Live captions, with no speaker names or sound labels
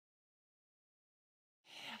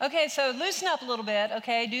Okay, so loosen up a little bit,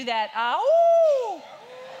 okay? Do that. Ow!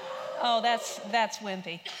 Oh, that's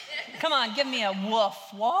wimpy. Come on, give me a woof.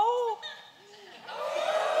 Whoa!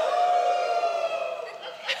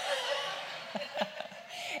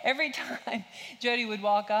 Every time Jody would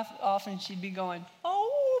walk off and she'd be going,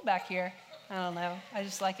 oh, back here. I don't know. I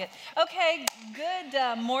just like it. Okay,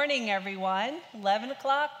 good morning, everyone. 11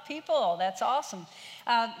 o'clock people. That's awesome.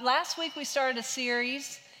 Last week we started a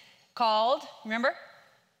series called, remember?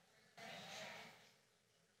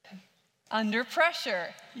 Under Pressure.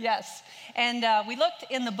 Yes. And we looked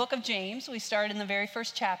in the book of James. We started in the very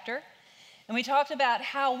first chapter. And we talked about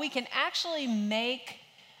how we can actually make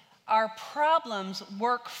our problems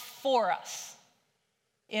work for us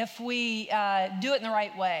if we do it in the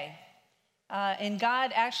right way. And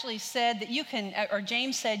God actually said that you can, or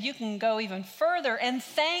James said, you can go even further and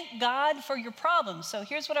thank God for your problems. So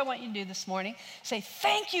here's what I want you to do this morning. Say,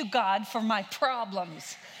 thank you, God, for my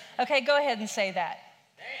problems. Okay, go ahead and say that.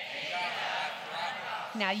 Thank you,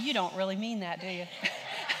 God. Now, you don't really mean that, do you?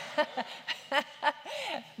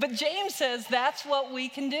 But James says that's what we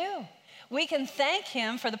can do. We can thank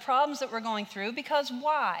him for the problems that we're going through because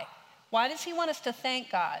why? Why does he want us to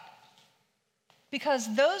thank God?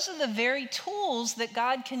 Because those are the very tools that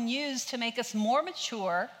God can use to make us more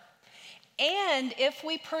mature. And if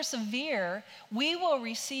we persevere, we will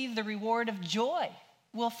receive the reward of joy.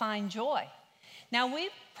 We'll find joy. Now, we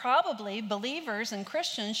probably, believers and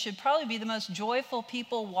Christians, should probably be the most joyful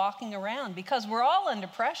people walking around because we're all under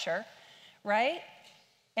pressure, right?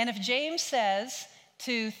 And if James says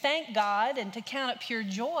to thank God and to count it pure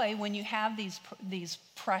joy when you have these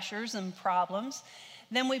pressures and problems,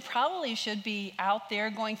 then we probably should be out there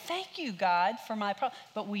going, thank you, God, for my problem.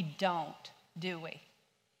 But we don't, do we?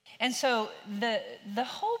 And so the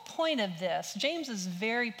whole point of this, James is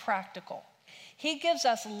very practical. He gives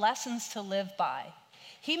us lessons to live by.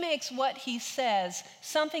 He makes what he says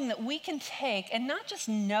something that we can take and not just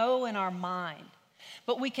know in our mind,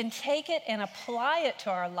 but we can take it and apply it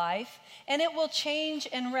to our life, and it will change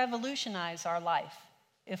and revolutionize our life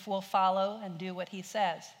if we'll follow and do what he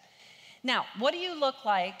says. Now, what do you look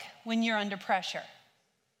like when you're under pressure?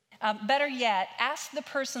 Better yet, ask the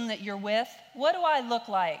person that you're with, what do I look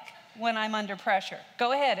like when I'm under pressure?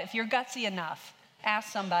 Go ahead, if you're gutsy enough,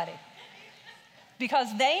 ask somebody.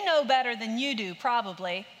 Because they know better than you do,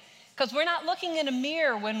 probably, because we're not looking in a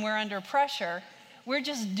mirror when we're under pressure. We're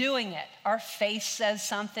just doing it. Our face says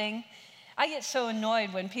something. I get so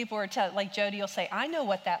annoyed when people are like Jody will say, I know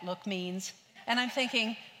what that look means. And I'm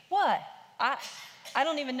thinking, what? I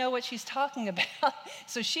don't even know what she's talking about.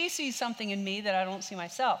 So she sees something in me that I don't see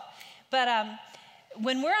myself. But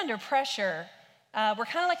when we're under pressure, we're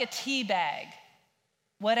kind of like a tea bag.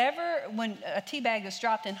 When a tea bag is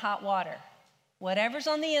dropped in hot water, whatever's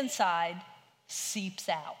on the inside seeps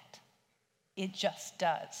out. It just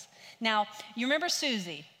does. Now, you remember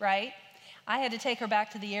Susie, right? I had to take her back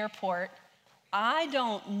to the airport. I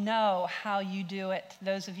don't know how you do it.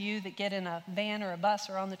 Those of you that get in a van or a bus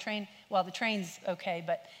or on the train, well, the train's okay,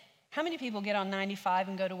 but how many people get on 95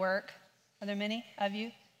 and go to work? Are there many of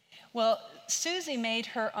you? Well, Susie made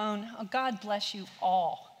her own, oh, God bless you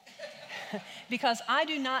all, because I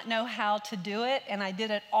do not know how to do it, and I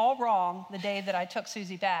did it all wrong the day that I took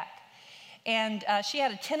Susie back. And she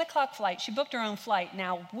had a 10 o'clock flight. She booked her own flight.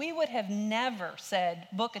 Now, we would have never said,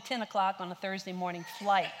 book a 10 o'clock on a Thursday morning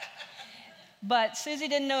flight. But Susie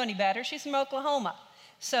didn't know any better. She's from Oklahoma.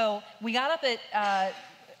 So we got up at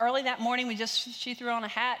early that morning. She threw on a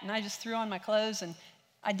hat, and I just threw on my clothes, and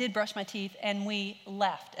I did brush my teeth, and we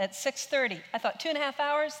left at 6:30. I thought 2.5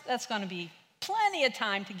 hours, that's going to be plenty of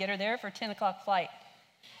time to get her there for a 10 o'clock flight.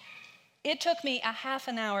 It took me a half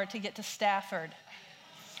an hour to get to Stafford.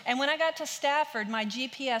 And when I got to Stafford, my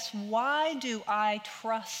GPS, why do I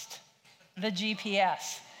trust the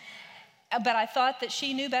GPS? But I thought that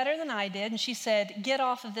she knew better than I did, and she said, get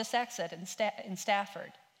off of this exit in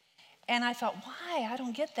Stafford. And I thought, why? I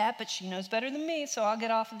don't get that, but she knows better than me, so I'll get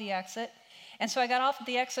off of the exit. And so I got off at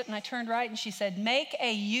the exit, and I turned right, and she said, make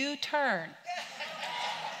a U-turn.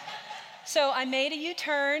 So I made a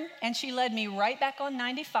U-turn, and she led me right back on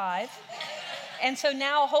 95. And so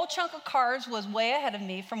now a whole chunk of cars was way ahead of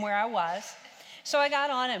me from where I was. So I got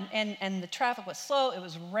on, and the traffic was slow. It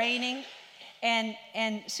was raining. And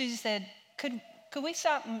Susie said, could we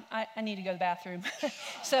stop? I need to go to the bathroom.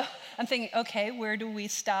 So I'm thinking, okay, where do we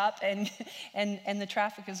stop? And the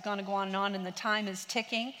traffic is going to go on, and the time is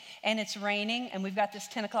ticking, and it's raining, and we've got this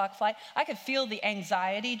 10 o'clock flight. I could feel the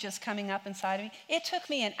anxiety just coming up inside of me. It took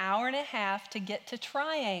me an hour and a half to get to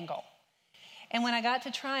Triangle. And when I got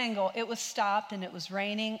to Triangle, it was stopped and it was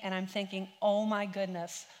raining, and I'm thinking, oh my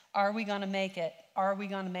goodness, are we gonna make it? Are we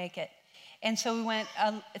gonna make it? And so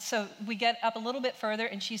we get up a little bit further,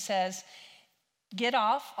 and she says, get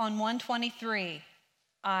off on 123.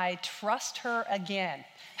 I trust her again.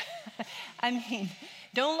 I mean,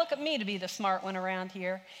 don't look at me to be the smart one around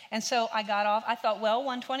here. And so I got off. I thought, well,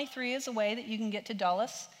 123 is a way that you can get to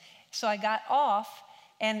Dulles. So I got off,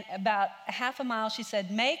 and about a half a mile, she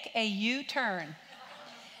said, make a U-turn.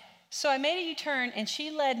 So I made a U-turn, and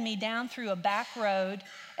she led me down through a back road,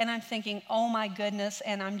 and I'm thinking, oh my goodness,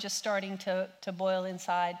 and I'm just starting to boil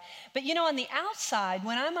inside. But you know, on the outside,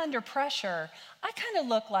 when I'm under pressure, I kind of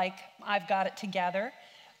look like I've got it together,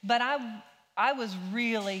 but I was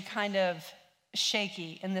really kind of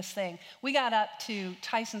shaky in this thing. We got up to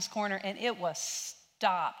Tyson's Corner, and it was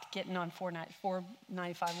stopped getting on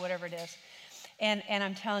 495, whatever it is. And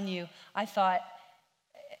I'm telling you, I thought,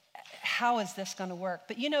 how is this going to work?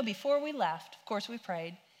 But you know, before we left, of course, we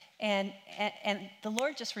prayed, and the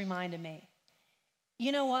Lord just reminded me,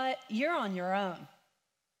 you know what? You're on your own,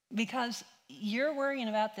 because you're worrying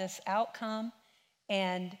about this outcome,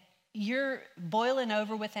 and you're boiling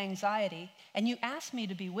over with anxiety, and you asked me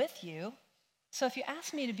to be with you. So if you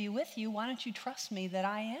ask me to be with you, why don't you trust me that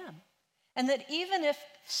I am? And that even if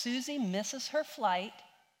Susie misses her flight,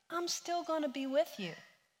 I'm still going to be with you.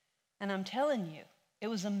 And I'm telling you, it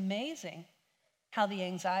was amazing how the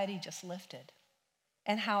anxiety just lifted,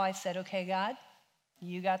 and how I said, okay, God,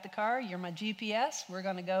 you got the car, you're my GPS, we're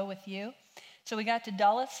going to go with you. So we got to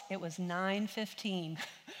Dulles. It was 9:15.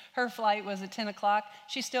 Her flight was at 10 o'clock.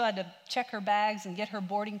 She still had to check her bags and get her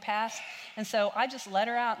boarding pass. And so I just let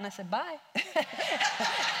her out, and I said, bye.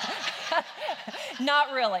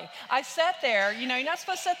 Not really. I sat there. You know, you're not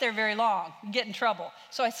supposed to sit there very long. You get in trouble.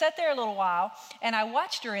 So I sat there a little while, and I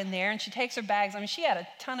watched her in there, and she takes her bags. I mean, she had a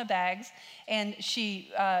ton of bags, and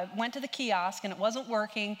she went to the kiosk, and it wasn't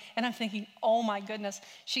working. And I'm thinking, oh, my goodness.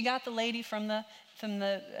 She got the lady from the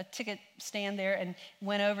ticket stand there and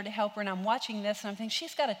went over to help her. And I'm watching this, and I'm thinking,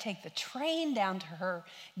 she's got to take the train down to her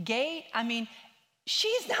gate. I mean,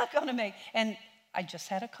 she's not going to make. And I just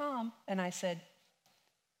had a calm, and I said,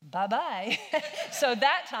 bye-bye. So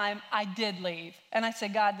that time I did leave. And I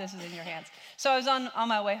said, God, this is in your hands. So I was on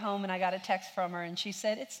my way home, and I got a text from her, and she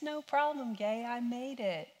said, it's no problem, Gay, I made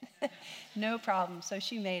it. No problem. So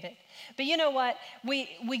she made it. But you know what?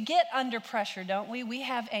 We get under pressure, don't we? We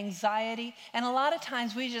have anxiety, and a lot of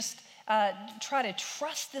times we just try to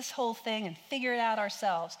trust this whole thing and figure it out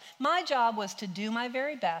ourselves. My job was to do my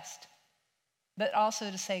very best, but also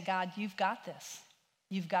to say, God, you've got this.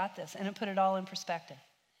 You've got this. And it put it all in perspective.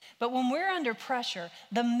 But when we're under pressure,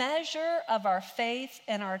 the measure of our faith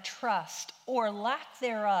and our trust, or lack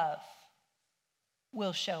thereof,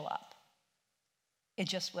 will show up. It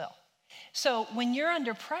just will. So when you're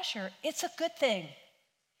under pressure, it's a good thing,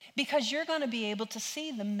 because you're going to be able to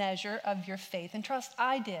see the measure of your faith and trust.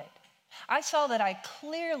 I did. I saw that I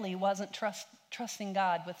clearly wasn't trusting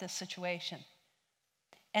God with this situation.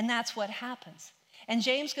 And that's what happens. And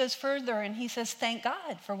James goes further, and he says, thank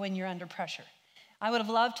God for when you're under pressure. I would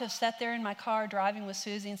have loved to have sat there in my car driving with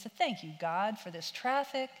Susie and said, thank you, God, for this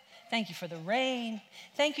traffic. Thank you for the rain.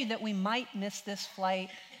 Thank you that we might miss this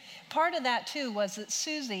flight. Part of that, too, was that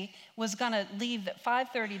Susie was going to leave at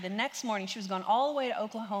 5:30 the next morning. She was going all the way to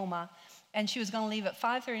Oklahoma, and she was going to leave at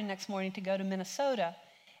 5:30 the next morning to go to Minnesota.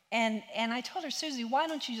 And I told her, Susie, why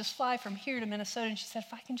don't you just fly from here to Minnesota? And she said,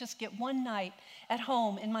 if I can just get one night at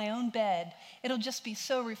home in my own bed, it'll just be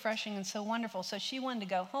so refreshing and so wonderful. So she wanted to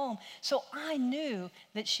go home. So I knew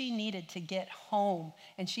that she needed to get home,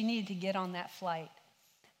 and she needed to get on that flight.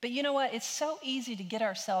 But you know what? It's so easy to get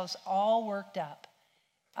ourselves all worked up.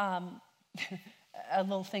 A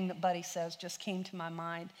little thing that Buddy says just came to my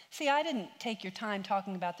mind. See, I didn't take your time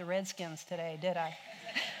talking about the Redskins today, did I?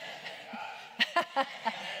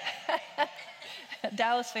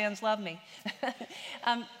 Dallas fans love me.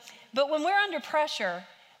 But when we're under pressure,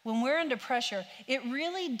 it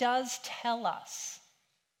really does tell us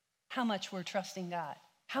how much we're trusting God,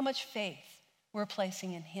 how much faith we're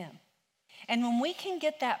placing in Him. And when we can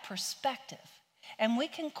get that perspective and we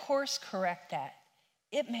can course correct that,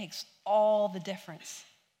 it makes all the difference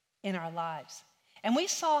in our lives. And we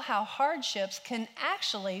saw how hardships can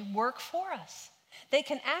actually work for us. They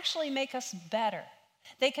can actually make us better.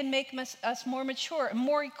 They can make us more mature and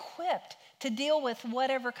more equipped to deal with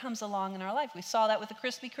whatever comes along in our life. We saw that with the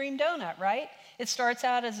Krispy Kreme donut, right? It starts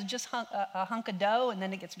out as just a hunk of dough, and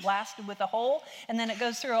then it gets blasted with a hole, and then it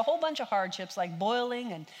goes through a whole bunch of hardships like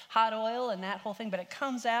boiling and hot oil and that whole thing, but it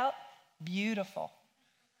comes out beautiful.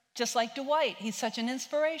 Just like Dwight, he's such an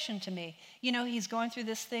inspiration to me. You know, he's going through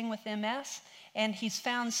this thing with MS, and he's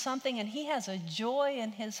found something, and he has a joy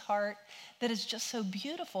in his heart that is just so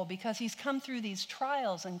beautiful because he's come through these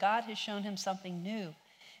trials, and God has shown him something new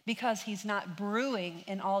because he's not brewing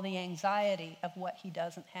in all the anxiety of what he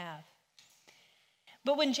doesn't have.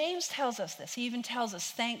 But when James tells us this, he even tells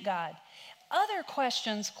us, thank God, other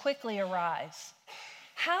questions quickly arise.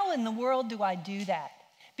 How in the world do I do that?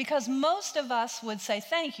 Because most of us would say,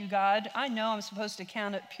 thank you, God. I know I'm supposed to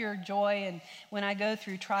count it pure joy and when I go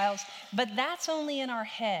through trials, but that's only in our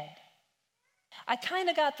head. I kind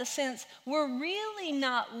of got the sense we're really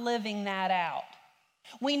not living that out.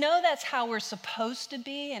 We know that's how we're supposed to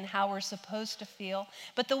be and how we're supposed to feel,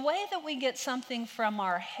 but the way that we get something from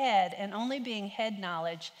our head and only being head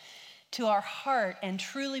knowledge to our heart and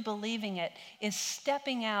truly believing it is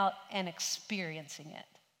stepping out and experiencing it.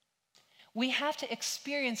 We have to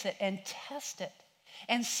experience it and test it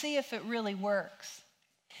and see if it really works.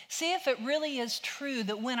 See if it really is true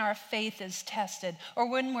that when our faith is tested or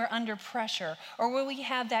when we're under pressure or when we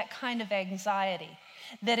have that kind of anxiety,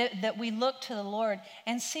 that we look to the Lord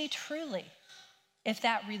and see truly if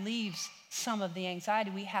that relieves some of the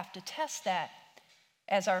anxiety. We have to test that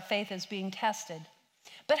as our faith is being tested.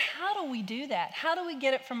 But how do we do that? How do we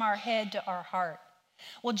get it from our head to our heart?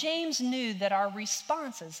 Well, James knew that our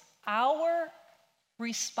responses, our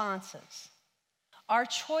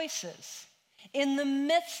choices in the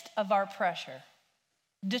midst of our pressure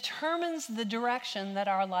determines the direction that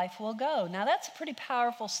our life will go. Now, that's a pretty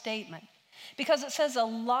powerful statement because it says a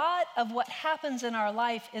lot of what happens in our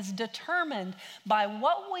life is determined by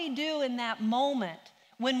what we do in that moment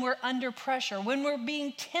when we're under pressure, when we're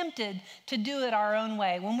being tempted to do it our own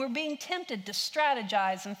way, when we're being tempted to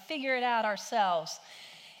strategize and figure it out ourselves.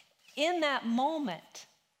 In that moment,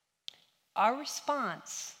 our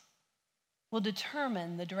response will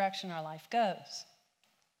determine the direction our life goes.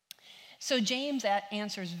 So James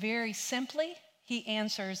answers very simply. He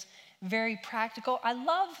answers very practical. I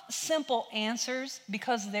love simple answers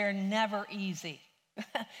because they're never easy,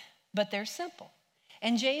 but they're simple.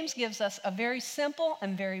 And James gives us a very simple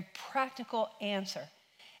and very practical answer.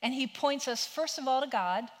 And he points us, first of all, to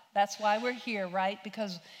God. That's why we're here, right?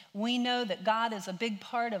 Because we know that God is a big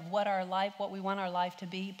part of what we want our life to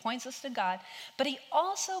be. He points us to God, but he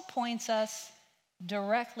also points us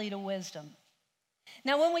directly to wisdom.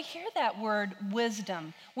 Now, when we hear that word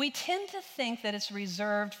wisdom, we tend to think that it's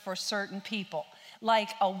reserved for certain people, like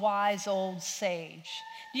a wise old sage.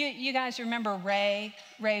 You guys remember Ray?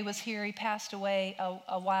 Ray was here. He passed away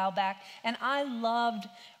a while back. And I loved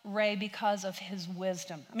Ray because of his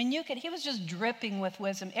wisdom. I mean, he was just dripping with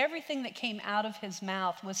wisdom. Everything that came out of his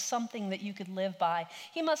mouth was something that you could live by.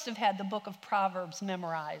 He must have had the book of Proverbs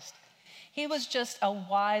memorized. He was just a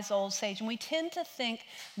wise old sage. And we tend to think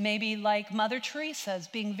maybe like Mother Teresa as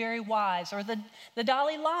being very wise, or the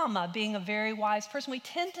Dalai Lama being a very wise person. We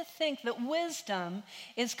tend to think that wisdom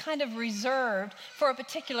is kind of reserved for a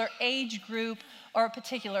particular age group or a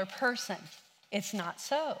particular person. It's not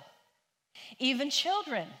so. Even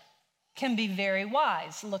children can be very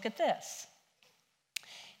wise. Look at this.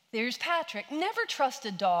 There's Patrick. Never trust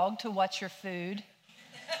a dog to watch your food.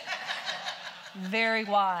 Very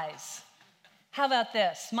wise. How about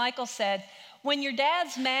this? Michael said, when your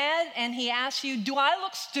dad's mad and he asks you, do I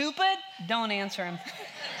look stupid? Don't answer him.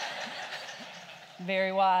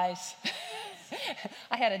 Very wise.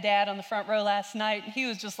 I had a dad on the front row last night. He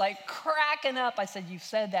was just like cracking up. I said, you've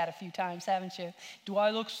said that a few times, haven't you? Do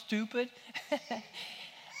I look stupid?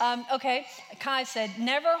 Okay, Kai said,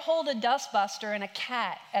 never hold a dustbuster and a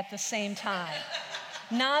cat at the same time.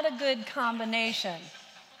 Not a good combination.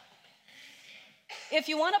 If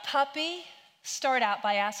you want a puppy, start out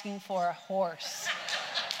by asking for a horse.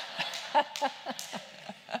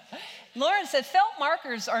 Lauren said, felt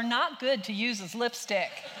markers are not good to use as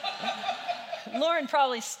lipstick. Lauren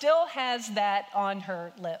probably still has that on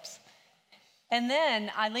her lips. And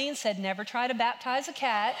then Eileen said, never try to baptize a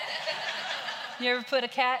cat. You ever put a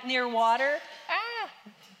cat near water? Ah!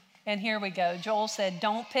 And here we go. Joel said,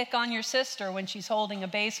 don't pick on your sister when she's holding a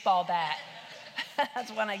baseball bat.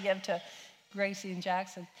 That's one I give to Gracie and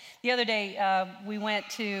Jackson. The other day, we went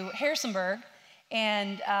to Harrisonburg,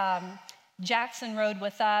 and Jackson rode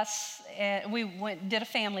with us, and we did a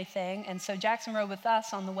family thing, and so Jackson rode with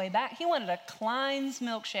us on the way back. He wanted a Klein's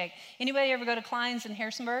milkshake. Anybody ever go to Klein's in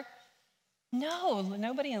Harrisonburg? No,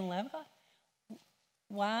 nobody in Lebanon?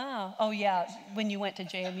 Wow. Oh, yeah, when you went to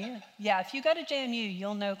JMU. Yeah, if you go to JMU,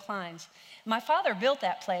 you'll know Klein's. My father built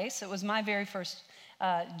that place. It was my very first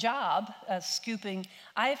job scooping.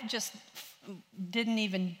 I've just didn't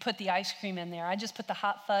even put the ice cream in there. I just put the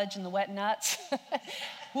hot fudge and the wet nuts.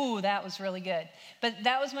 Ooh, that was really good. But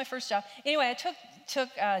that was my first job. Anyway, I took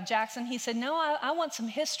Jackson. He said, no, I want some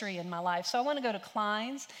history in my life. So I want to go to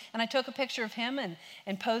Klein's. And I took a picture of him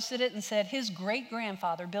and posted it and said, his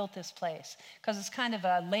great-grandfather built this place because it's kind of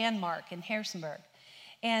a landmark in Harrisonburg.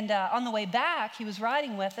 And on the way back, he was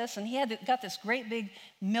riding with us, and he got this great big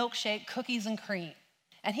milkshake, cookies and cream.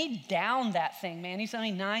 And he downed that thing, man. He's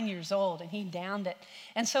only 9 years old, and he downed it.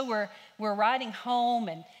 And so we're riding home,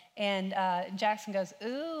 and Jackson goes,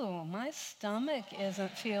 ooh, my stomach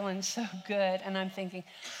isn't feeling so good. And I'm thinking,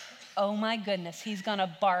 oh my goodness, he's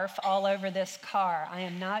gonna barf all over this car. I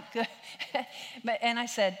am not good. And I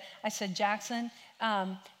said, Jackson,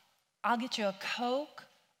 I'll get you a Coke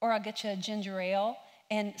or I'll get you a ginger ale.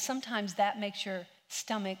 And sometimes that makes your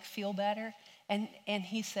stomach feel better. And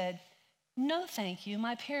he said, no, thank you.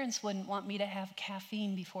 My parents wouldn't want me to have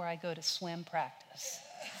caffeine before I go to swim practice.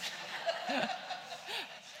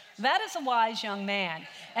 That is a wise young man.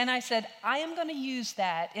 And I said, I am going to use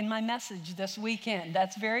that in my message this weekend.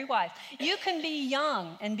 That's very wise. You can be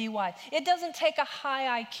young and be wise. It doesn't take a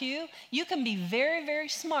high IQ. You can be very, very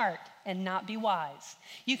smart and not be wise.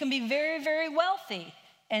 You can be very, very wealthy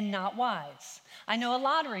and not wise. I know a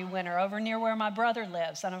lottery winner over near where my brother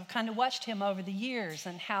lives, and I've kind of watched him over the years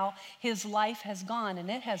and how his life has gone, and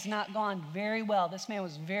it has not gone very well. This man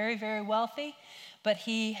was very, very wealthy, but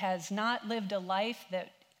he has not lived a life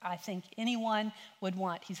that I think anyone would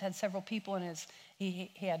want. He's had several people in his, he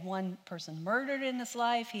had one person murdered in his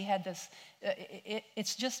life. He had this,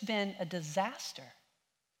 it's just been a disaster.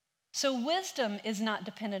 So wisdom is not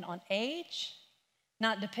dependent on age,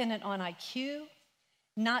 not dependent on IQ,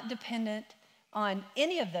 not dependent on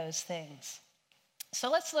any of those things. So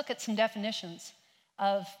let's look at some definitions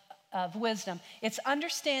of wisdom. It's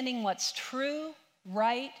understanding what's true,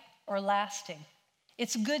 right, or lasting.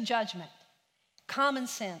 It's good judgment, common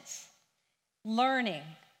sense, learning.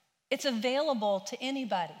 It's available to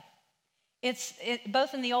anybody.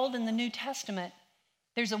 Both in the Old and the New Testament,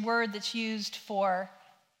 there's a word that's used for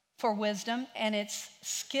wisdom, and it's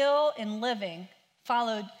skill in living,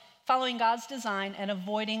 following God's design and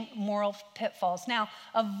avoiding moral pitfalls. Now,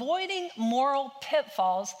 avoiding moral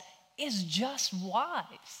pitfalls is just wise.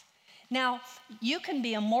 Now, you can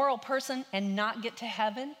be a moral person and not get to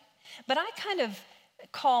heaven, but I kind of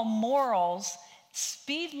call morals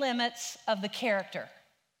speed limits of the character.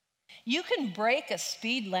 You can break a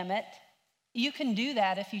speed limit. You can do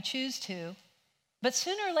that if you choose to, but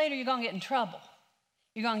sooner or later you're going to get in trouble.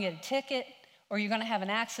 You're going to get a ticket, or you're going to have an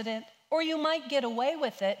accident, or you might get away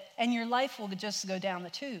with it and your life will just go down the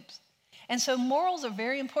tubes. And so morals are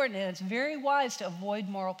very important, and it's very wise to avoid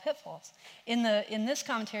moral pitfalls. In this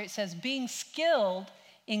commentary, it says, being skilled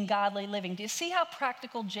in godly living. Do you see how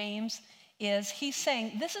practical James is? He's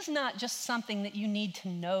saying this is not just something that you need to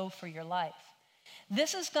know for your life.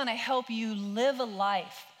 This is going to help you live a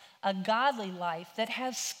life, a godly life that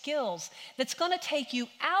has skills, that's going to take you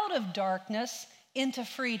out of darkness into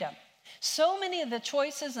freedom. So many of the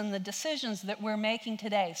choices and the decisions that we're making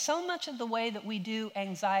today, so much of the way that we do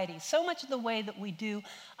anxiety, so much of the way that we do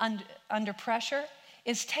under pressure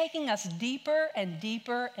is taking us deeper and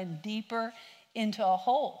deeper and deeper into a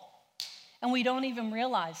hole. And we don't even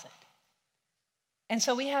realize it. And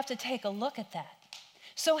so we have to take a look at that.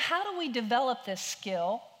 So how do we develop this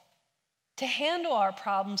skill to handle our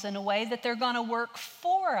problems in a way that they're going to work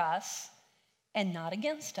for us and not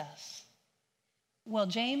against us? Well,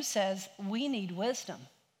 James says we need wisdom.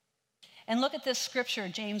 And look at this scripture,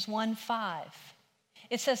 James 1:5.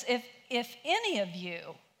 It says, if any of you,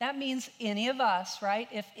 that means any of us, right?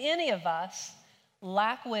 If any of us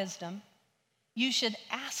lack wisdom, you should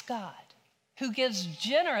ask God, who gives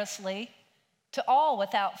generously to all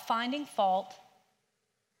without finding fault,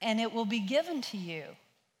 and it will be given to you.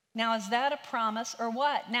 Now, is that a promise or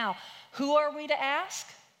what? Now, who are we to ask?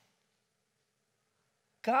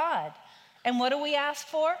 God. And what do we ask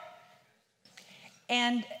for?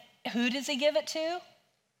 And who does he give it to?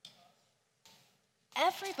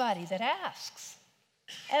 Everybody that asks.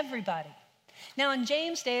 Everybody. Now, in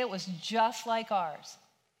James' day, it was just like ours.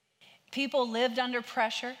 People lived under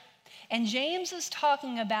pressure. And James is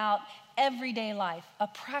talking about everyday life, a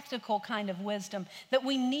practical kind of wisdom that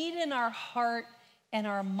we need in our heart and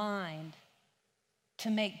our mind to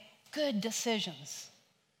make good decisions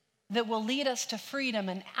that will lead us to freedom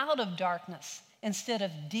and out of darkness instead of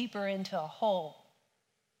deeper into a hole.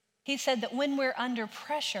 He said that when we're under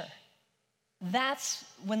pressure, that's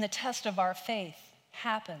when the test of our faith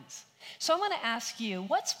happens. So I want to ask you,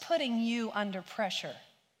 what's putting you under pressure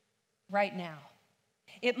right now?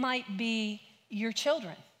 It might be your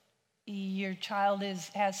children. Your child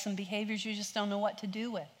has some behaviors you just don't know what to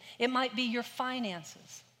do with. It might be your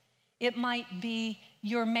finances. It might be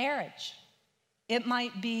your marriage. It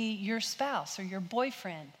might be your spouse or your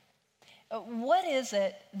boyfriend. What is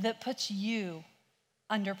it that puts you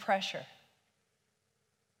under pressure?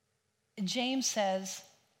 James says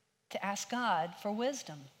to ask God for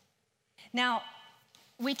wisdom. Now,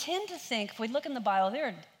 we tend to think, if we look in the Bible, there are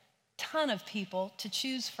a ton of people to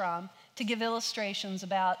choose from to give illustrations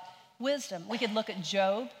about wisdom. We could look at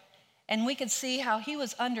Job, and we could see how he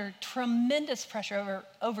was under tremendous pressure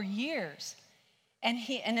over years. And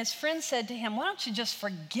his friend said to him, why don't you just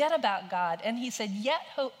forget about God? And he said, yet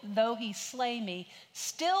though he slay me,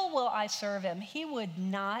 still will I serve him. He would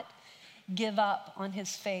not give up on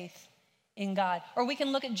his faith in God. Or we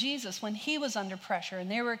can look at Jesus when he was under pressure and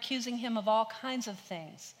they were accusing him of all kinds of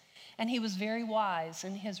things. And he was very wise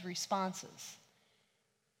in his responses.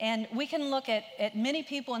 And we can look at many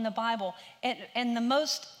people in the Bible, and the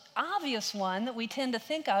most obvious one that we tend to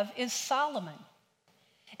think of is Solomon.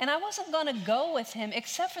 And I wasn't going to go with him,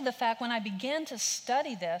 except for the fact when I began to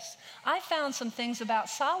study this, I found some things about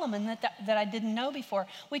Solomon that I didn't know before.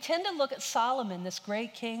 We tend to look at Solomon, this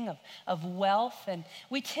great king of wealth, and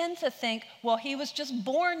we tend to think, well, he was just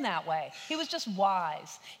born that way. He was just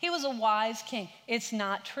wise. He was a wise king. It's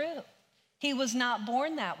not true. He was not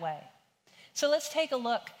born that way. So let's take a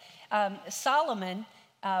look. Solomon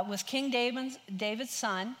was King David's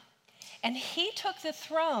son, and he took the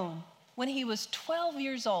throne when he was 12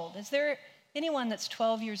 years old. Is there anyone that's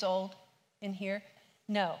 12 years old in here?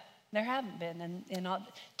 No, there haven't been.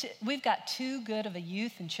 We've got too good of a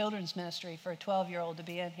youth and children's ministry for a 12-year-old to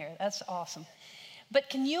be in here. That's awesome. But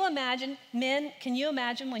can you imagine, men, can you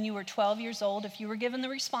imagine when you were 12 years old, if you were given the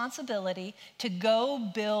responsibility to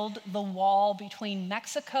go build the wall between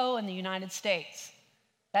Mexico and the United States?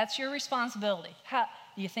 That's your responsibility. How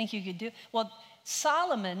do you think you could do? Well,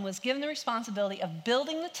 Solomon was given the responsibility of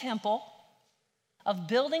building the temple, of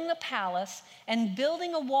building the palace, and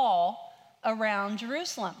building a wall around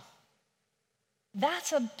Jerusalem.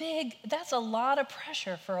 That's a lot of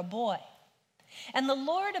pressure for a boy. And the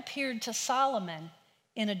Lord appeared to Solomon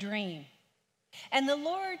in a dream. And the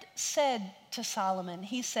Lord said to Solomon,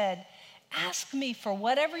 he said, ask me for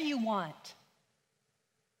whatever you want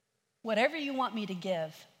me to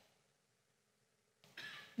give.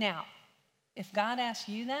 Now, if God asked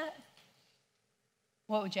you that,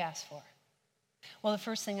 what would you ask for? Well, the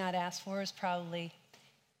first thing I'd ask for is probably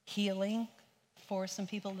healing for some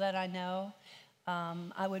people that I know.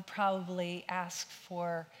 I would probably ask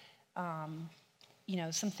for,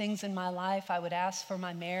 some things in my life. I would ask for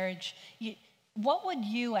my marriage. What would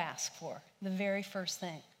you ask for? The very first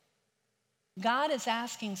thing. God is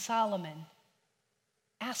asking Solomon,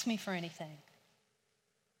 ask me for anything.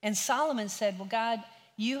 And Solomon said, well, God,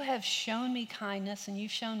 you have shown me kindness and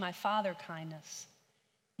you've shown my father kindness.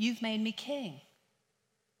 You've made me king.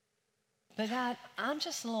 But God, I'm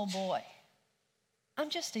just a little boy. I'm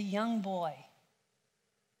just a young boy.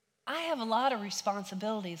 I have a lot of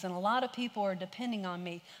responsibilities and a lot of people are depending on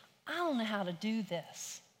me. I don't know how to do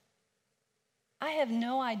this. I have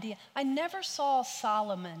no idea. I never saw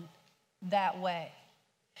Solomon that way.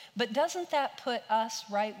 But doesn't that put us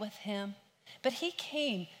right with him? But he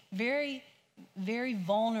came very, very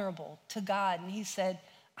vulnerable to God, and he said,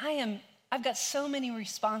 I've got so many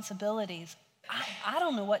responsibilities. I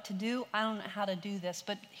don't know what to do. I don't know how to do this.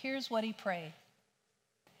 But here's what he prayed.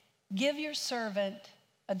 Give your servant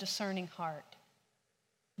a discerning heart.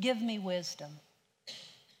 Give me wisdom.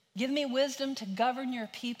 Give me wisdom to govern your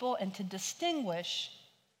people and to distinguish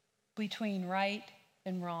between right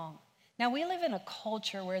and wrong. Now, we live in a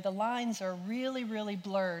culture where the lines are really, really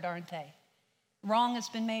blurred, aren't they? Wrong has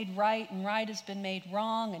been made right and right has been made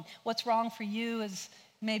wrong, and what's wrong for you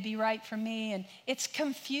may be right for me, and it's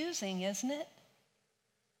confusing, isn't it?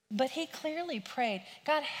 But he clearly prayed,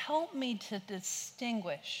 God, help me to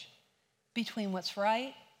distinguish between what's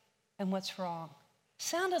right and what's wrong.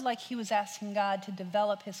 Sounded like he was asking God to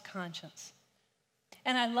develop his conscience.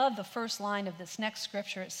 And I love the first line of this next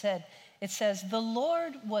scripture. It says, the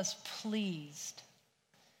Lord was pleased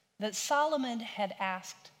that Solomon had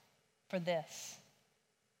asked for this.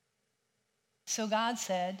 So God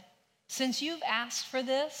said, since you've asked for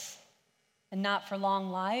this, and not for long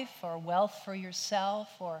life or wealth for yourself,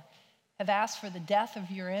 or have asked for the death of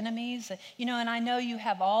your enemies, and I know you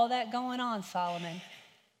have all that going on, Solomon,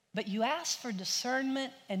 but you asked for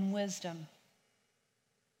discernment and wisdom.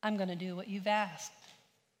 I'm going to do what you've asked.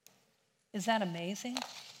 Is that amazing?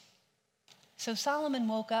 So Solomon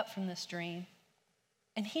woke up from this dream,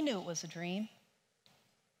 and he knew it was a dream.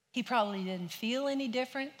 He probably didn't feel any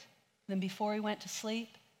different than before he went to sleep.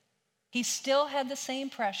 He still had the same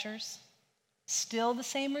pressures, still the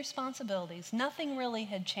same responsibilities. Nothing really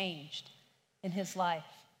had changed in his life.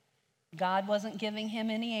 God wasn't giving him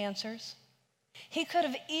any answers. He could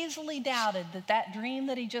have easily doubted that dream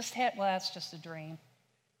that he just had, well, that's just a dream.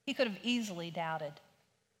 He could have easily doubted,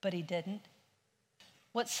 but he didn't.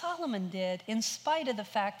 What Solomon did, in spite of the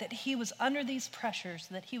fact that he was under these pressures,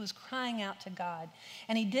 that he was crying out to God,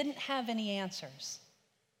 and he didn't have any answers,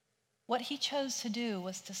 what he chose to do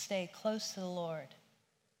was to stay close to the Lord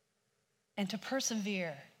and to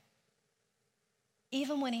persevere.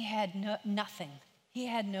 Even when he had nothing, he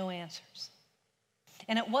had no answers.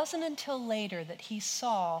 And it wasn't until later that he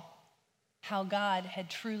saw how God had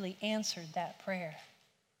truly answered that prayer.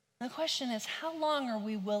 And the question is, how long are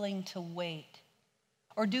we willing to wait?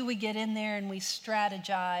 Or do we get in there and we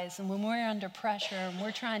strategize, and when we're under pressure and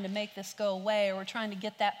we're trying to make this go away, or we're trying to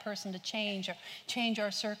get that person to change or change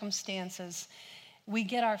our circumstances, we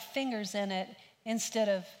get our fingers in it instead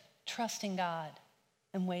of trusting God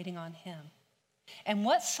and waiting on him. And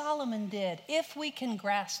what Solomon did, if we can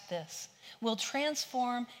grasp this, will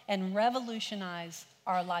transform and revolutionize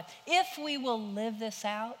our life. If we will live this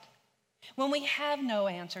out, when we have no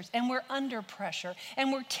answers and we're under pressure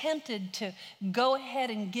and we're tempted to go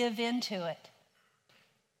ahead and give into it,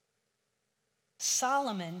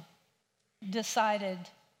 Solomon decided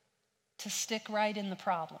to stick right in the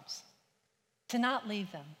problems, to not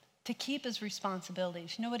leave them, to keep his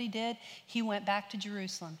responsibilities. You know what he did? He went back to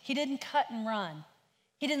Jerusalem. He didn't cut and run.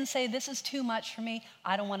 He didn't say, this is too much for me.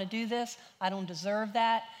 I don't want to do this. I don't deserve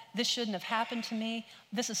that. This shouldn't have happened to me.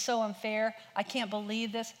 This is so unfair. I can't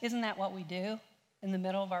believe this. Isn't that what we do in the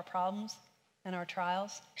middle of our problems and our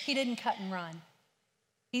trials? He didn't cut and run.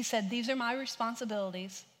 He said, these are my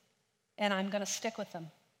responsibilities, and I'm going to stick with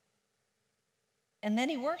them. And then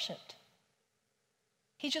he worshiped.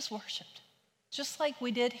 He just worshiped. Just like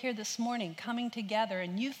we did here this morning, coming together,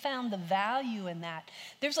 and you found the value in that.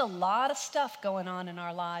 There's a lot of stuff going on in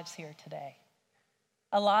our lives here today.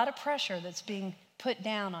 A lot of pressure that's being put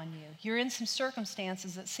down on you. You're in some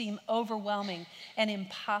circumstances that seem overwhelming and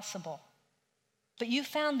impossible. But you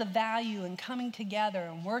found the value in coming together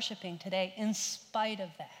and worshiping today in spite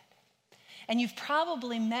of that. And you've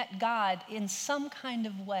probably met God in some kind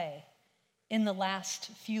of way in the last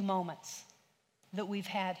few moments that we've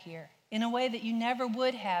had here, in a way that you never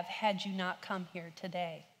would have had you not come here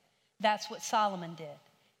today. That's what Solomon did.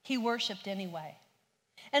 He worshiped anyway.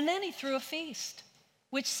 And then he threw a feast,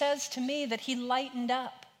 which says to me that he lightened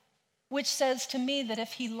up, which says to me that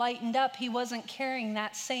if he lightened up, he wasn't carrying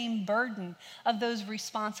that same burden of those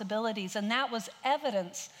responsibilities. And that was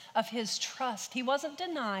evidence of his trust. He wasn't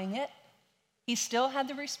denying it. He still had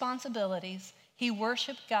the responsibilities. He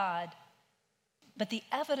worshiped God. But the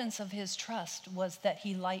evidence of his trust was that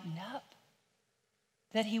he lightened up,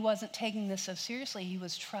 that he wasn't taking this so seriously. He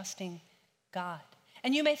was trusting God.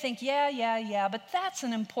 And you may think, yeah, but that's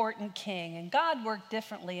an important king, and God worked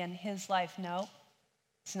differently in his life. No,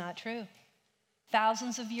 it's not true.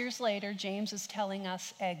 Thousands of years later, James is telling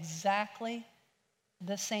us exactly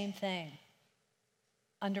the same thing.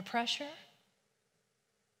 Under pressure,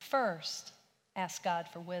 first, ask God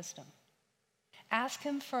for wisdom. Ask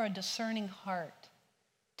him for a discerning heart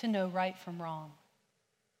to know right from wrong.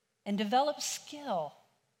 And develop skill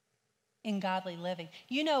in godly living.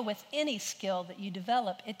 You know, with any skill that you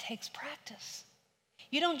develop, it takes practice.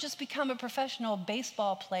 You don't just become a professional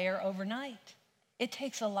baseball player overnight. It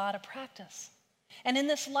takes a lot of practice. And in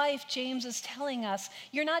this life, James is telling us,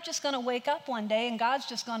 you're not just going to wake up one day and God's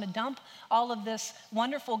just going to dump all of this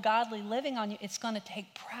wonderful godly living on you. It's going to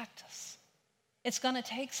take practice. It's going to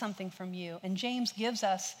take something from you. And James gives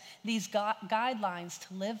us these guidelines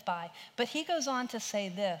to live by. But he goes on to say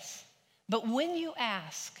this, but when you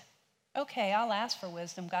ask, okay, I'll ask for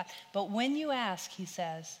wisdom, God. But when you ask, he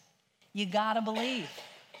says, you got to believe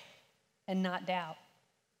and not doubt.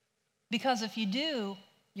 Because if you do,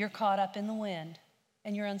 you're caught up in the wind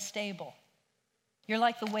and you're unstable. You're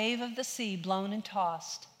like the wave of the sea, blown and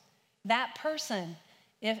tossed. That person,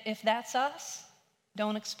 if that's us,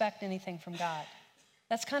 don't expect anything from God.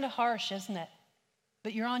 That's kind of harsh, isn't it?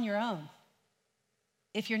 But you're on your own.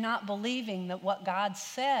 If you're not believing that what God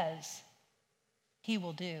says, he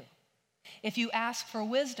will do. If you ask for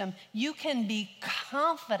wisdom, you can be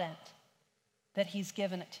confident that he's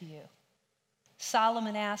given it to you.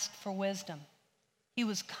 Solomon asked for wisdom. He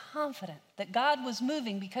was confident that God was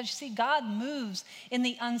moving because, you see, God moves in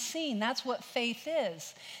the unseen. That's what faith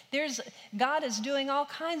is. God is doing all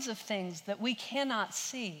kinds of things that we cannot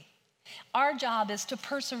see. Our job is to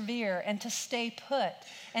persevere and to stay put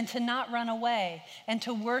and to not run away and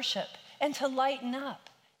to worship and to lighten up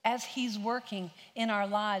as he's working in our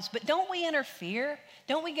lives. But don't we interfere?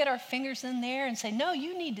 Don't we get our fingers in there and say, no,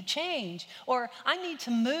 you need to change, or I need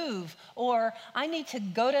to move, or I need to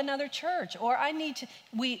go to another church, or I need to,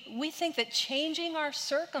 we think that changing our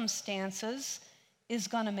circumstances is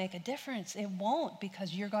gonna make a difference. It won't,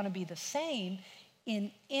 because you're gonna be the same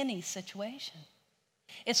in any situation.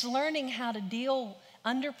 It's learning how to deal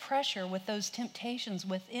under pressure with those temptations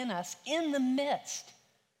within us in the midst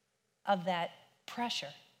of that pressure.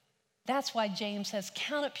 That's why James says,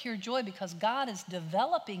 count it pure joy, because God is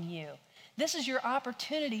developing you. This is your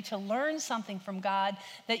opportunity to learn something from God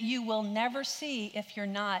that you will never see if you're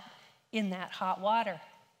not in that hot water.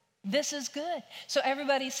 This is good. So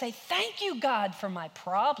everybody say, thank you, God, for my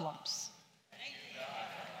problems.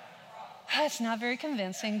 It's not very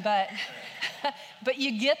convincing, but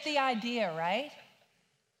you get the idea, right?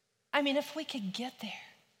 I mean, if we could get there,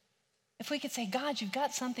 if we could say, God, you've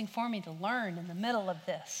got something for me to learn in the middle of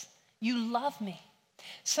this. You love me.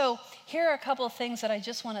 So here are a couple of things that I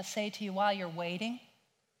just want to say to you while you're waiting.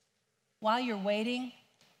 While you're waiting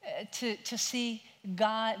to see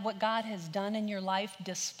God, what God has done in your life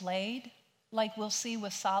displayed, like we'll see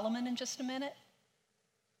with Solomon in just a minute.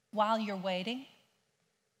 While you're waiting,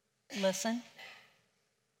 listen.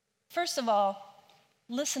 First of all,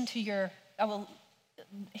 listen to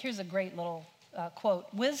here's a great little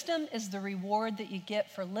quote. Wisdom is the reward that you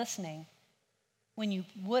get for listening when you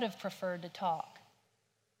would have preferred to talk.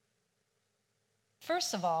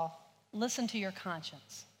 First of all, listen to your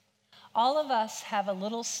conscience. All of us have a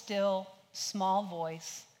little still, small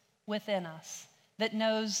voice within us that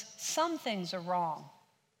knows some things are wrong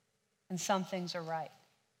and some things are right.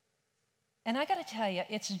 And I got to tell you,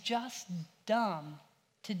 it's just dumb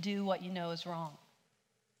to do what you know is wrong.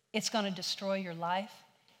 It's going to destroy your life.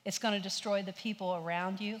 It's going to destroy the people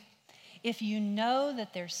around you. If you know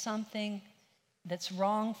that there's something that's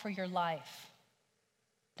wrong for your life,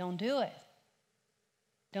 don't do it.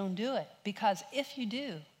 Don't do it, because if you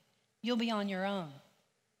do, you'll be on your own.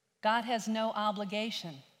 God has no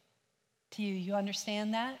obligation to you. You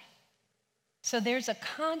understand that? So there's a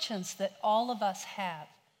conscience that all of us have.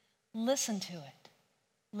 Listen to it.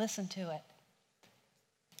 Listen to it.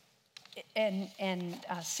 And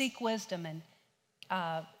seek wisdom. And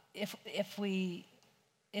if we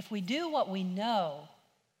do what we know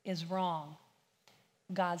is wrong,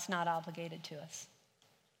 God's not obligated to us.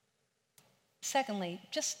 Secondly,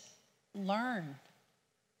 just learn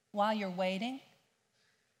while you're waiting.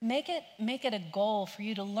 Make it a goal for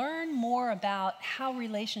you to learn more about how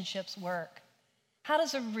relationships work. How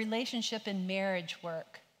does a relationship in marriage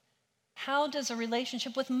work? How does a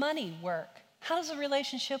relationship with money work? How does a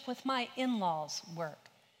relationship with my in-laws work?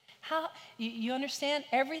 You understand?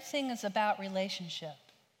 Everything is about relationship.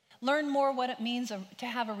 Learn more what it means to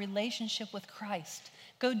have a relationship with Christ.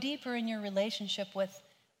 Go deeper in your relationship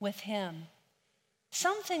with him.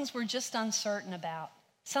 Some things we're just uncertain about.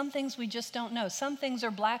 Some things we just don't know. Some things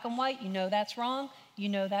are black and white. You know that's wrong. You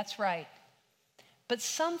know that's right. But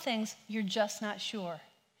some things you're just not sure.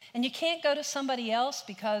 And you can't go to somebody else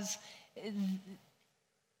because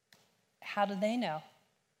how do they know?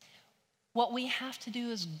 What we have to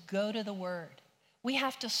do is go to the Word. We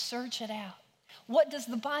have to search it out. What does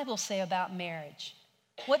the Bible say about marriage?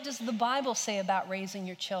 What does the Bible say about raising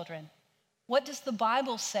your children? What does the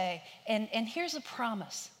Bible say? And here's a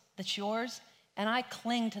promise that's yours, and I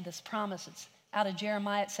cling to this promise. It's out of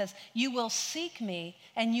Jeremiah. It says, you will seek me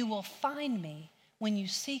and you will find me when you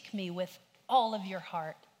seek me with all of your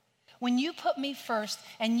heart. When you put me first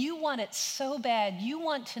and you want it so bad, you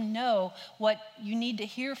want to know what you need to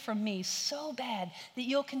hear from me so bad that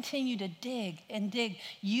you'll continue to dig and dig.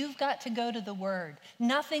 You've got to go to the Word.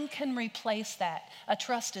 Nothing can replace that. A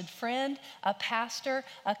trusted friend, a pastor,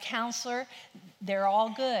 a counselor, they're all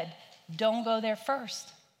good. Don't go there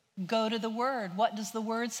first. Go to the Word. What does the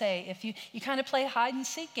Word say? If you kind of play hide and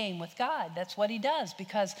seek game with God, that's what he does,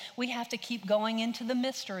 because we have to keep going into the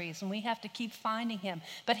mysteries and we have to keep finding him.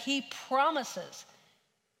 But he promises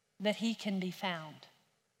that he can be found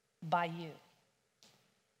by you.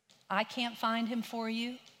 I can't find him for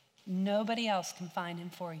you. Nobody else can find him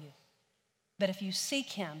for you. But if you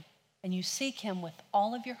seek him and you seek him with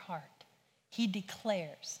all of your heart, he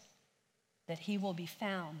declares that he will be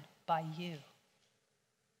found by you.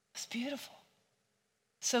 It's beautiful.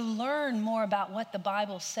 So learn more about what the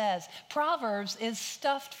Bible says. Proverbs is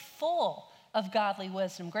stuffed full of godly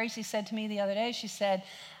wisdom. Gracie said to me the other day, she said,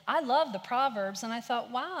 I love the Proverbs. And I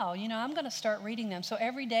thought, wow, I'm going to start reading them. So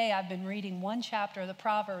every day I've been reading one chapter of the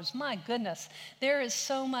Proverbs. My goodness, there is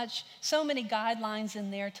so many guidelines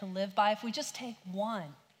in there to live by. If we just take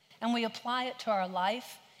one and we apply it to our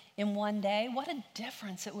life in one day, what a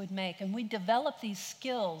difference it would make. And we develop these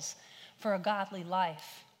skills for a godly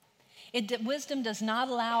life. Wisdom does not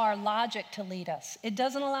allow our logic to lead us. It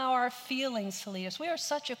doesn't allow our feelings to lead us. We are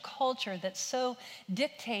such a culture that's so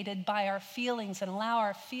dictated by our feelings and allow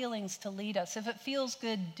our feelings to lead us. If it feels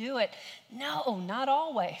good, do it. No, not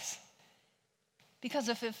always. Because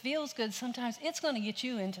if it feels good, sometimes it's going to get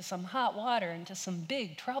you into some hot water, into some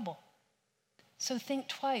big trouble. So think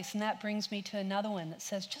twice, and that brings me to another one that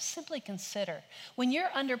says, just simply consider. When you're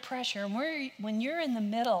under pressure, and when you're in the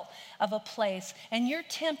middle of a place, and you're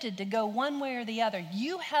tempted to go one way or the other,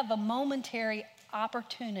 you have a momentary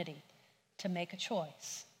opportunity to make a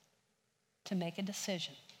choice, to make a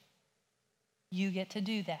decision. You get to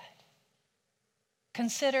do that.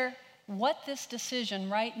 Consider what this decision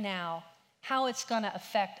right now, how it's going to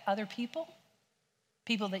affect other people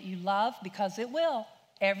that you love, because it will.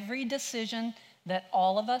 Every decision that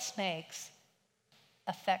all of us makes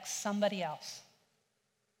affects somebody else.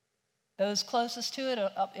 Those closest to it,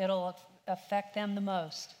 it'll affect them the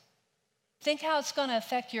most. Think how it's going to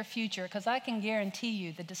affect your future, because I can guarantee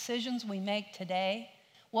you the decisions we make today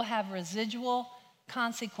will have residual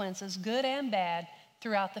consequences, good and bad,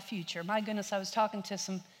 throughout the future. My goodness, I was talking to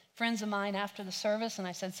some friends of mine after the service, and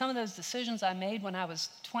I said, some of those decisions I made when I was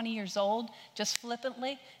 20 years old, just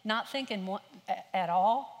flippantly, not thinking at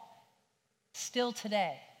all, still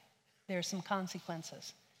today, there's some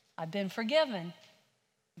consequences. I've been forgiven.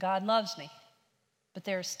 God loves me. But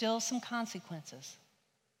there are still some consequences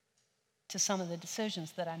to some of the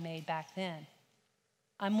decisions that I made back then.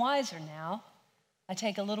 I'm wiser now. I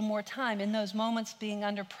take a little more time in those moments being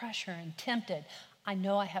under pressure and tempted. I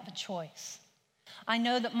know I have a choice. I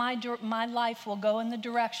know that my life will go in the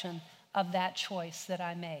direction of that choice that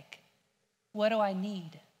I make. What do I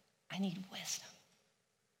need? I need wisdom.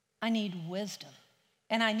 I need wisdom.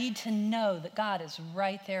 And I need to know that God is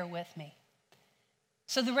right there with me.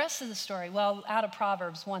 So the rest of the story, well, out of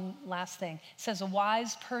Proverbs, one last thing. It says, a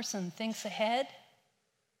wise person thinks ahead,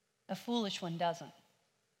 a foolish one doesn't.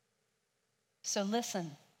 So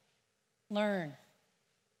listen, learn,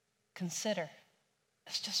 consider.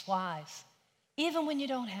 It's just wise. Even when you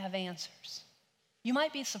don't have answers. You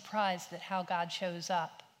might be surprised at how God shows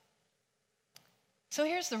up. So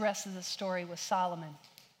here's the rest of the story with Solomon.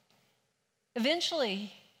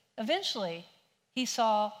 Eventually, he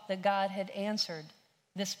saw that God had answered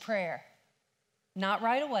this prayer. Not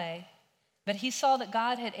right away, but he saw that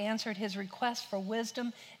God had answered his request for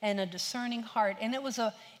wisdom and a discerning heart. And it was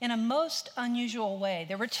in a most unusual way.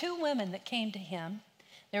 There were two women that came to him.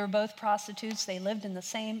 They were both prostitutes. They lived in the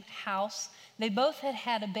same house. They both had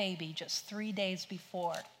had a baby just 3 days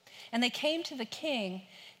before. And they came to the king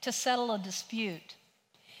to settle a dispute.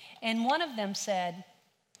 And one of them said,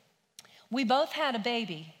 we both had a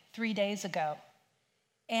baby 3 days ago.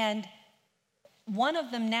 And one of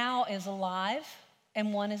them now is alive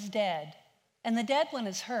and one is dead. And the dead one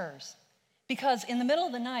is hers. Because in the middle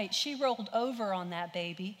of the night, she rolled over on that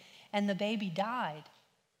baby and the baby died.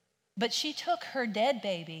 But she took her dead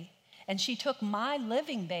baby and she took my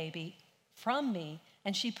living baby from me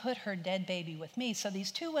and she put her dead baby with me. So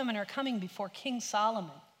these two women are coming before King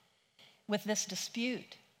Solomon with this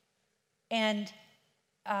dispute. And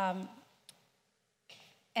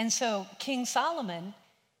so King Solomon,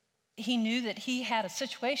 he knew that he had a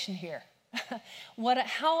situation here.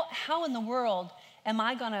 How in the world am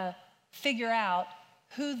I going to figure out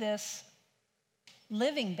who this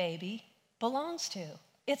living baby belongs to?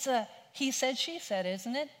 It's a he said, she said,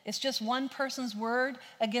 isn't it? It's just one person's word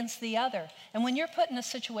against the other. And when you're put in a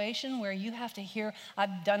situation where you have to hear,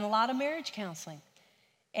 I've done a lot of marriage counseling,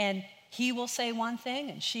 and he will say one thing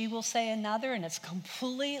and she will say another, and it's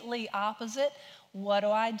completely opposite. What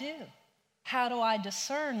do? How do I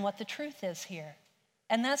discern what the truth is here?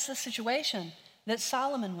 And that's the situation that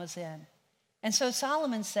Solomon was in. And so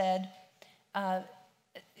Solomon said,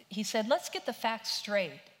 let's get the facts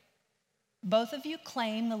straight. Both of you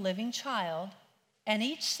claim the living child, and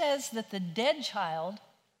each says that the dead child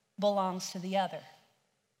belongs to the other.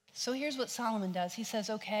 So here's what Solomon does. He says,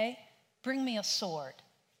 okay, bring me a sword.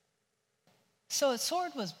 So a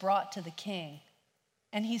sword was brought to the king,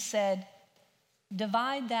 and he said,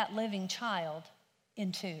 divide that living child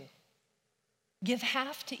in two. Give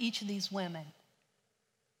half to each of these women.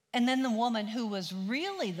 And then the woman who was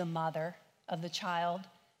really the mother of the child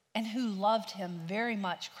and who loved him very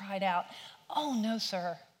much cried out, oh, no,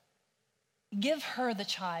 sir. Give her the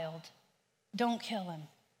child. Don't kill him.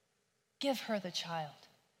 Give her the child.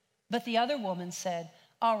 But the other woman said,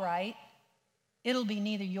 all right, it'll be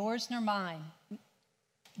neither yours nor mine.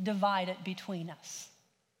 Divide it between us.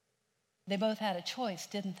 They both had a choice,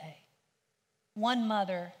 didn't they? One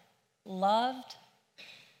mother loved,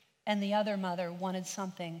 and the other mother wanted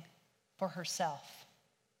something for herself.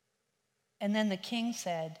 And then the king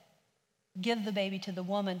said, give the baby to the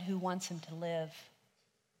woman who wants him to live.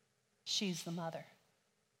 She's the mother,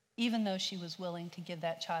 even though she was willing to give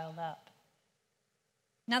that child up.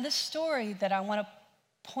 Now, this story that I want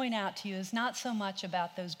to point out to you is not so much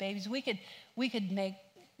about those babies. We could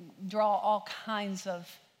draw all kinds of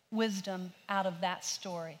wisdom out of that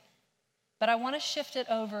story. But I want to shift it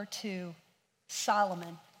over to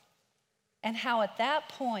Solomon and how at that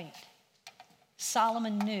point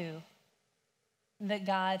Solomon knew that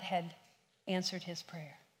God had answered his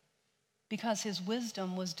prayer because his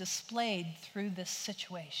wisdom was displayed through this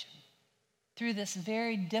situation, through this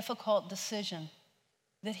very difficult decision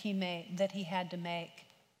that he had to make.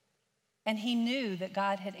 And he knew that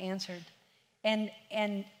God had answered. And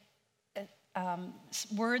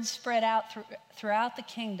words spread out throughout the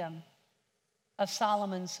kingdom of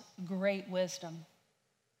Solomon's great wisdom.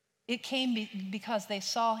 It came because they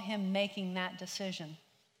saw him making that decision.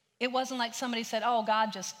 It wasn't like somebody said, oh,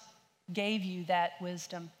 God just gave you that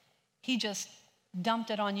wisdom. He just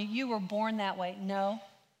dumped it on you. You were born that way. No,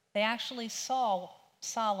 they actually saw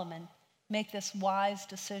Solomon make this wise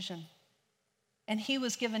decision. And he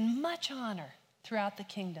was given much honor throughout the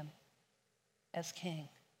kingdom as king.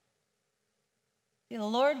 The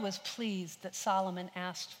Lord was pleased that Solomon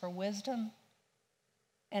asked for wisdom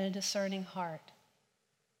and a discerning heart.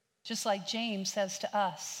 Just like James says to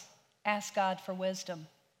us, ask God for wisdom.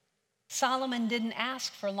 Solomon didn't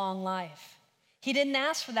ask for long life. He didn't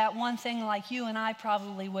ask for that one thing like you and I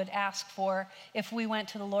probably would ask for if we went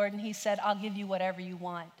to the Lord and he said, I'll give you whatever you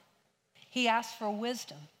want. He asked for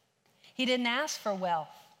wisdom. He didn't ask for wealth.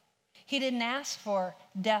 He didn't ask for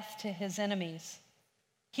death to his enemies.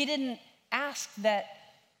 He didn't ask that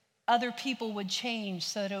other people would change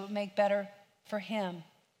so that it would make better for him.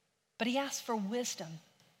 But he asked for wisdom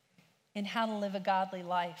in how to live a godly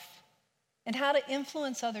life and how to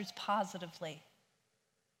influence others positively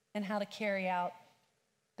and how to carry out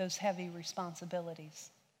those heavy responsibilities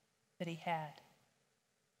that he had.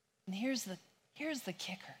 And here's the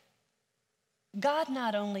kicker. God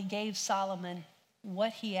not only gave Solomon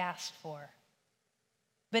what he asked for,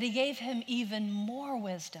 but he gave him even more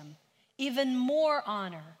wisdom, even more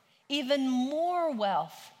honor, even more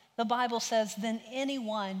wealth, the Bible says, than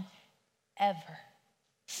anyone ever.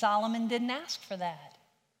 Solomon didn't ask for that.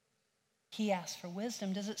 He asked for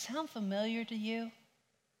wisdom. Does it sound familiar to you?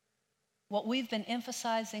 What we've been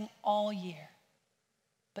emphasizing all year.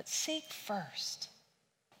 But seek first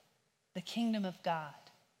the kingdom of God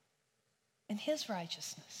and his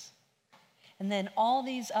righteousness. And then all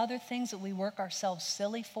these other things that we work ourselves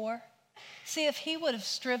silly for. See, if he would have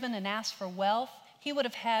striven and asked for wealth, he would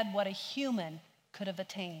have had what a human could have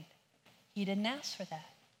attained. He didn't ask for that.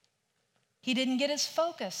 He didn't get his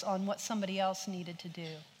focus on what somebody else needed to do.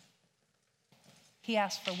 He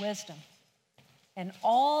asked for wisdom. And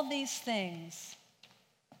all these things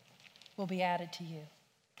will be added to you.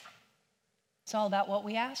 It's all about what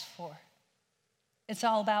we ask for. It's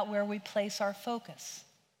all about where we place our focus.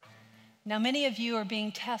 Now, many of you are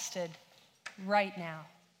being tested right now.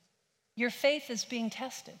 Your faith is being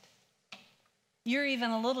tested. You're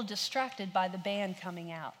even a little distracted by the band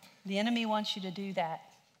coming out. The enemy wants you to do that,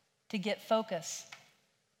 to get focus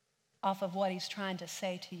off of what he's trying to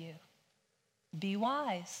say to you. Be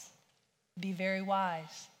wise. Be very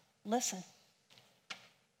wise. Listen.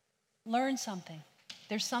 Learn something.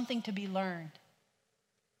 There's something to be learned.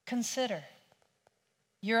 Consider.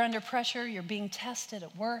 You're under pressure. You're being tested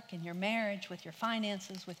at work, in your marriage, with your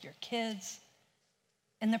finances, with your kids.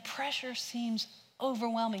 And the pressure seems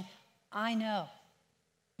overwhelming. I know.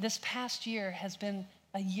 This past year has been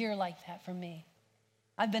a year like that for me.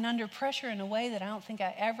 I've been under pressure in a way that I don't think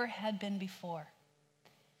I ever had been before.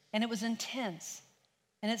 And it was intense.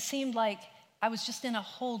 And it seemed like I was just in a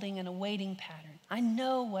holding and a waiting pattern. I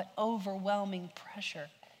know what overwhelming pressure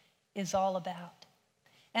is all about.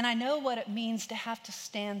 And I know what it means to have to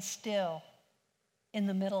stand still in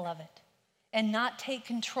the middle of it and not take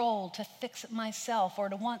control to fix it myself or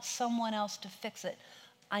to want someone else to fix it.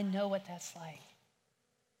 I know what that's like.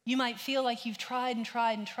 You might feel like you've tried and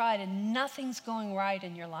tried and tried and nothing's going right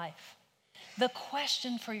in your life. The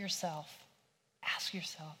question for yourself, ask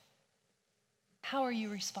yourself, how are you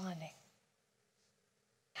responding?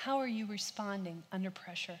 How are you responding under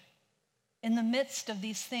pressure? in the midst of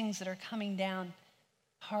these things that are coming down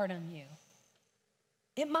hard on you.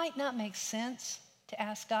 It might not make sense to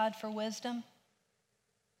ask God for wisdom,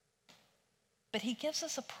 but he gives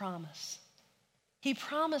us a promise. He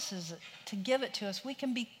promises to give it to us. We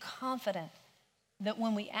can be confident that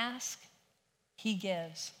when we ask, he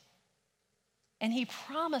gives. And he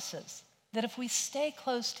promises that if we stay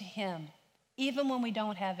close to him, even when we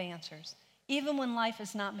don't have answers, even when life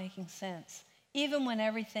is not making sense, even when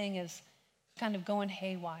everything is kind of going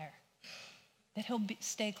haywire, that he'll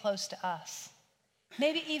stay close to us.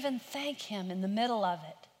 Maybe even thank him in the middle of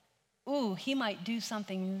it. Ooh, he might do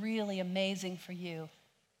something really amazing for you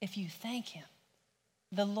if you thank him.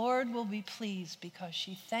 The Lord will be pleased because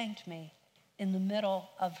she thanked me in the middle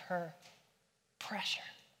of her pressure.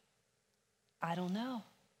 I don't know.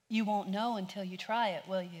 You won't know until you try it,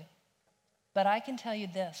 will you? But I can tell you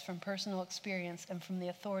this from personal experience and from the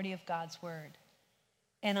authority of God's word.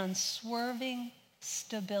 An unswerving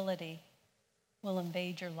stability will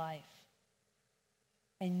invade your life.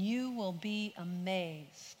 And you will be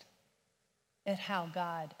amazed at how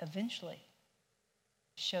God eventually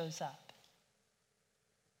shows up.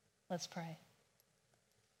 Let's pray.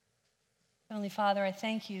 Heavenly Father, I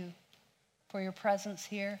thank you for your presence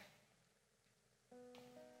here.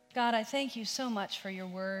 God, I thank you so much for your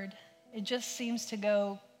word. It just seems to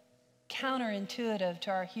go counterintuitive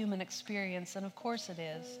to our human experience, and of course it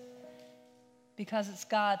is, because it's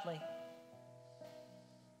godly.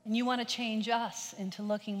 And you want to change us into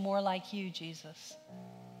looking more like you, Jesus.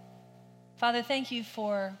 Father, thank you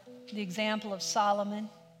for the example of Solomon,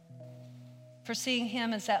 for seeing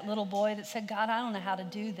him as that little boy that said, God, I don't know how to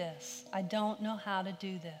do this. I don't know how to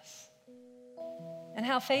do this. And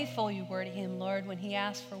how faithful you were to him, Lord, when he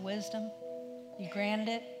asked for wisdom. You granted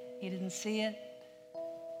it. He didn't see it.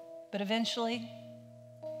 But eventually,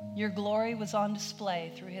 your glory was on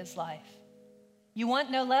display through his life. You want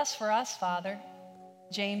no less for us, Father.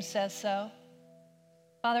 James says so.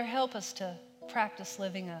 Father, help us to practice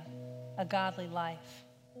living a godly life.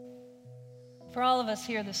 For all of us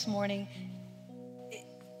here this morning,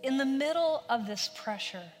 in the middle of this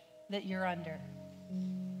pressure that you're under,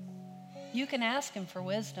 you can ask him for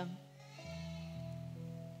wisdom.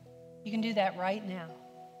 You can do that right now.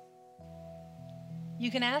 You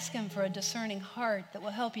can ask him for a discerning heart that will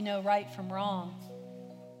help you know right from wrong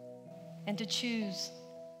and to choose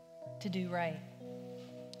to do right.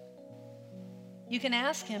 You can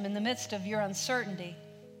ask him in the midst of your uncertainty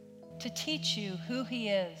to teach you who he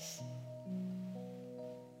is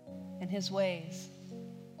and his ways.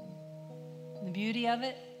 And the beauty of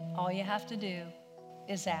it, all you have to do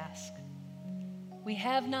is ask. We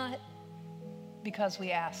have not because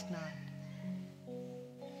we ask not.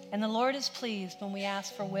 And the Lord is pleased when we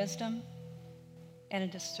ask for wisdom and a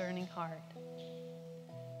discerning heart.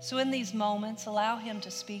 So in these moments, allow him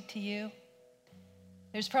to speak to you.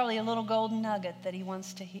 There's probably a little golden nugget that he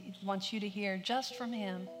wants you to hear just from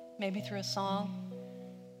him, maybe through a song,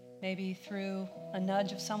 maybe through a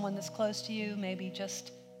nudge of someone that's close to you, maybe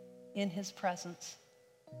just in his presence.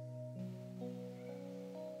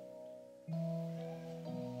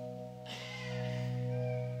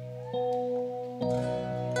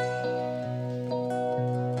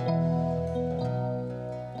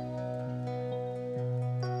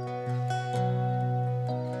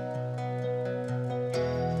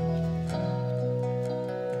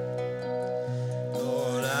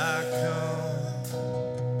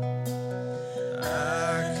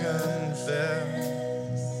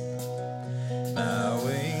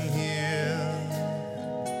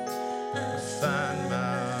 Find my